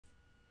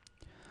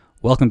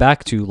Welcome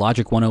back to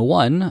Logic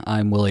 101.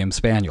 I'm William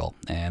Spaniel,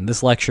 and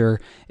this lecture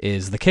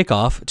is the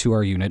kickoff to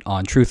our unit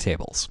on truth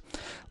tables.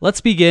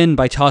 Let's begin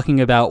by talking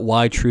about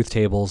why truth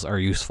tables are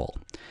useful.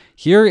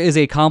 Here is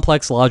a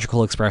complex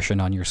logical expression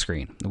on your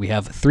screen. We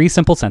have three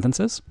simple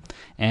sentences,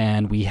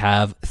 and we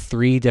have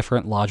three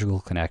different logical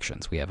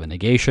connections. We have a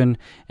negation,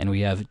 and we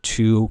have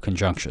two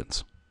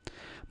conjunctions.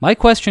 My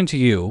question to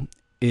you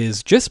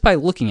is, just by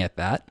looking at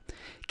that,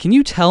 can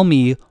you tell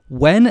me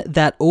when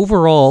that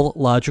overall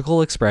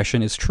logical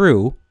expression is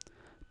true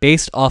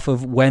based off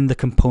of when the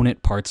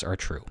component parts are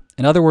true?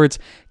 In other words,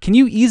 can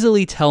you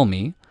easily tell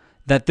me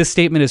that this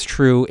statement is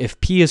true if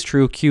P is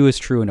true, Q is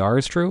true, and R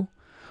is true?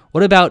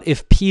 What about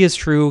if P is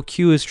true,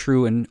 Q is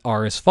true, and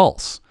R is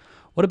false?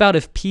 What about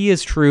if P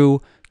is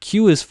true,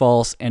 Q is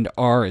false, and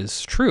R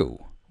is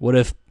true? What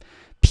if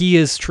P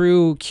is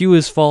true, Q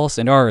is false,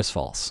 and R is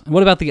false? And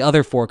what about the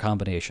other four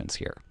combinations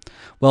here?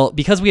 Well,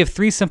 because we have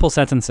three simple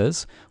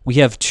sentences, we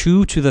have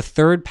 2 to the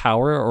third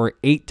power, or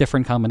 8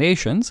 different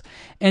combinations,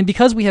 and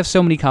because we have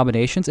so many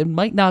combinations, it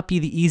might not be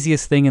the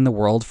easiest thing in the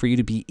world for you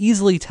to be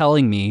easily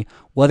telling me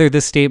whether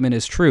this statement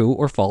is true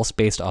or false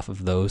based off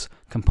of those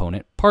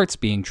component parts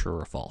being true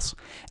or false.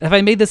 And if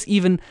I made this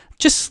even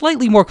just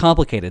slightly more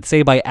complicated,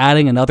 say by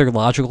adding another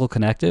logical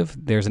connective,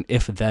 there's an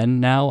if-then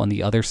now on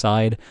the other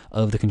side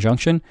of the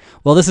conjunction,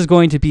 well, this is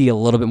going to be a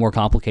little bit more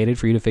complicated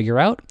for you to figure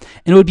out,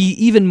 and it would be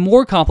even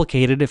more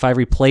complicated if I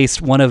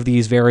replaced one of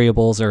these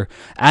variables or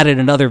added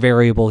another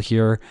variable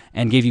here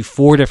and gave you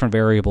 4 different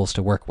variables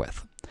to work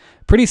with.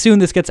 Pretty soon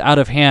this gets out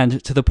of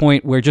hand to the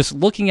point where just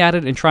looking at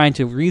it and trying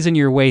to reason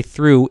your way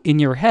through in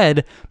your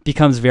head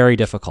becomes very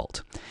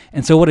difficult.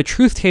 And so what a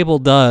truth table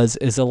does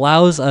is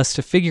allows us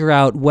to figure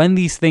out when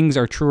these things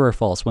are true or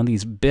false, when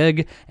these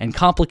big and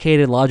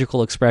complicated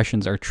logical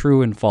expressions are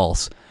true and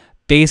false,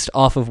 based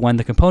off of when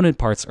the component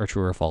parts are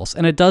true or false.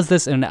 And it does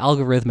this in an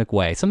algorithmic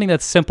way, something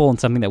that's simple and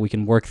something that we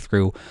can work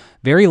through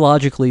very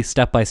logically,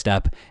 step by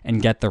step,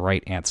 and get the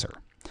right answer.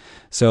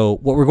 So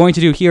what we're going to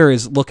do here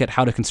is look at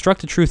how to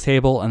construct a truth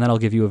table, and then I'll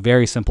give you a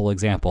very simple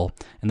example.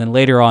 And then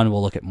later on,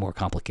 we'll look at more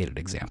complicated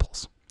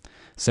examples.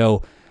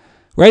 So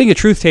writing a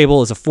truth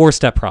table is a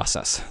 4-step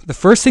process. The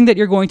first thing that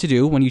you're going to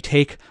do when you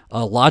take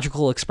a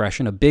logical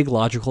expression, a big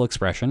logical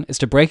expression, is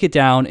to break it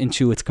down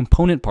into its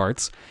component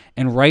parts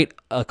and write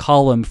a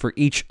column for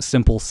each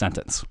simple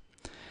sentence.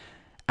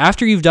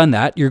 After you've done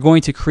that, you're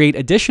going to create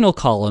additional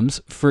columns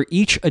for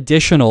each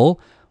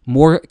additional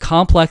more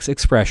complex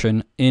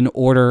expression in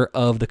order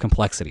of the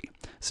complexity.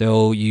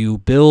 So you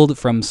build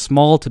from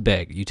small to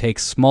big. You take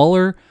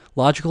smaller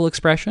logical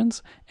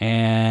expressions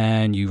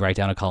and you write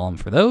down a column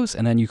for those,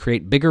 and then you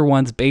create bigger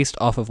ones based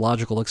off of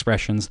logical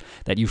expressions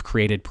that you've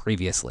created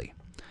previously.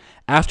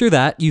 After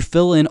that, you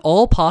fill in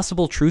all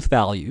possible truth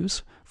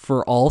values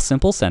for all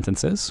simple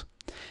sentences,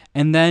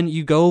 and then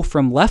you go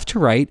from left to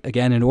right,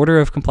 again in order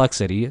of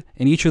complexity,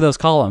 in each of those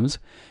columns,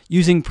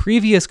 using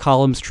previous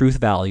columns' truth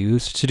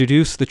values to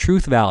deduce the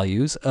truth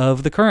values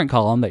of the current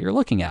column that you're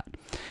looking at.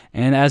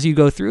 And as you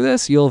go through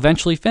this, you'll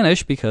eventually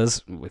finish,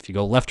 because if you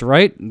go left to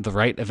right, the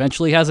right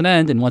eventually has an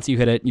end, and once you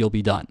hit it, you'll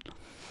be done.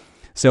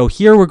 So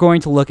here we're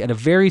going to look at a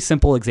very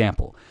simple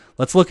example.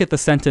 Let's look at the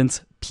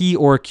sentence P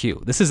or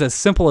Q. This is as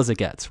simple as it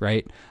gets,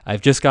 right?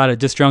 I've just got a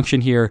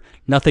disjunction here,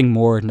 nothing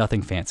more,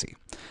 nothing fancy.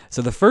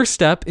 So the first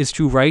step is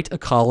to write a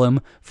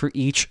column for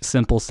each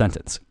simple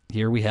sentence.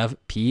 Here we have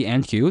P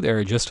and Q. There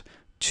are just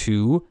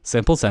 2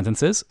 simple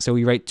sentences, so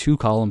we write 2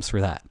 columns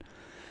for that.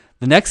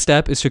 The next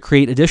step is to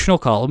create additional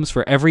columns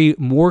for every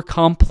more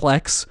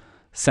complex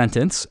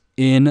sentence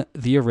in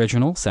the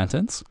original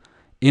sentence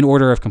in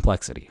order of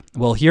complexity.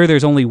 Well, here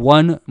there's only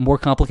one more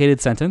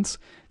complicated sentence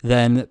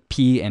than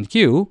P and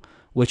Q,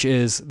 which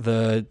is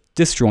the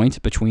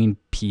disjoint between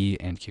P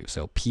and Q,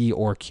 so P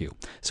or Q.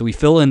 So we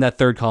fill in that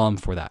third column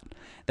for that.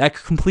 That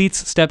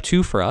completes step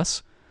 2 for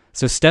us.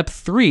 So step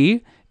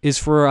 3 is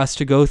for us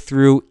to go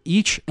through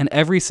each and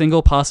every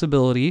single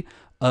possibility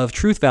of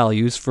truth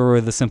values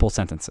for the simple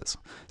sentences.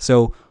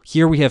 So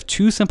here we have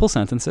 2 simple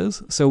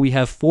sentences, so we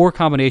have 4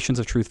 combinations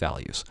of truth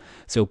values.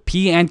 So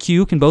P and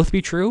Q can both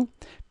be true,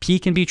 P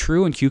can be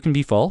true and Q can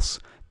be false,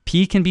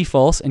 P can be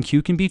false and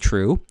Q can be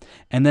true,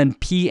 and then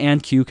P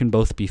and Q can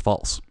both be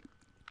false.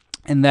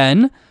 And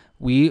then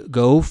we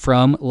go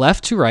from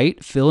left to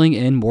right, filling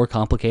in more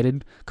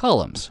complicated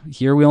columns.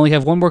 Here we only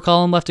have 1 more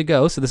column left to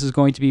go, so this is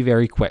going to be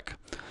very quick.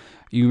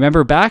 You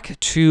remember back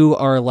to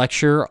our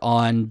lecture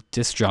on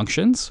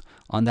disjunctions,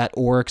 on that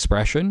or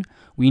expression.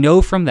 We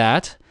know from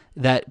that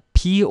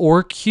P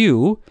or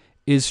Q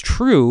is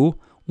true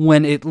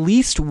when at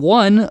least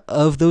one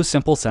of those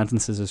simple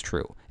sentences is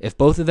true. If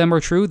both of them are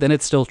true, then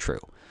it's still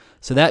true.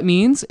 So that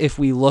means if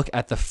we look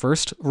at the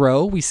first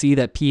row, we see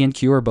that P and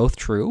Q are both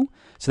true.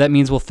 So that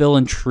means we'll fill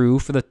in true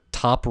for the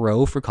top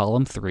row for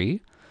column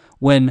 3.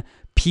 When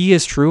P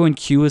is true and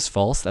Q is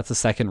false, that's the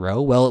second row.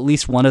 Well, at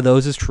least one of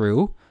those is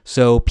true,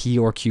 so P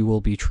or Q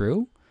will be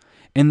true.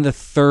 In the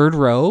third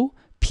row,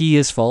 P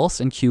is false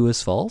and Q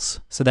is false.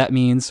 So that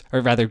means,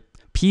 or rather,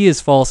 P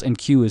is false and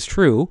Q is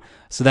true.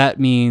 So that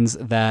means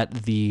that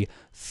the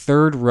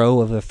third row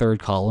of the third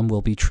column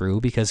will be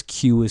true because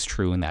Q is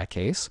true in that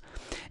case.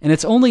 And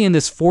it's only in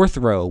this fourth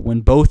row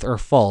when both are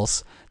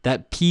false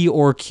that P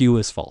or Q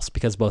is false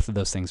because both of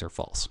those things are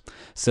false.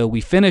 So we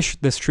finish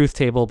this truth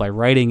table by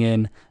writing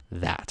in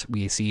that.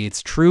 We see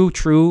it's true,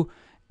 true,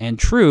 and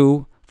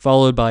true,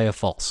 followed by a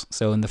false.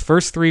 So in the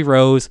first three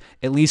rows,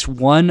 at least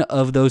one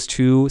of those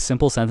two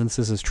simple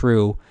sentences is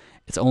true.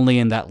 It's only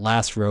in that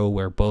last row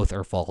where both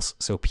are false,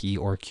 so P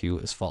or Q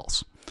is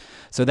false.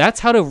 So that's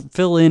how to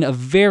fill in a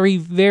very,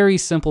 very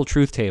simple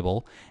truth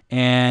table.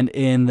 And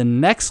in the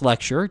next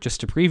lecture, just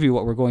to preview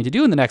what we're going to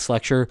do in the next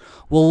lecture,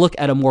 we'll look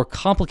at a more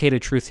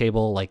complicated truth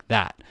table like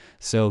that.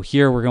 So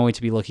here we're going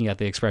to be looking at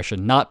the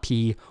expression not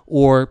P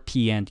or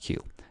P and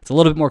Q. It's a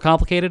little bit more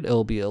complicated.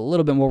 It'll be a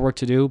little bit more work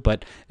to do,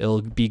 but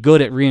it'll be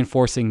good at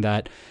reinforcing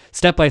that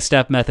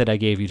step-by-step method I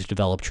gave you to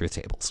develop truth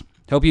tables.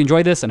 Hope you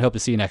enjoyed this and hope to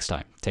see you next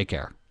time. Take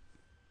care.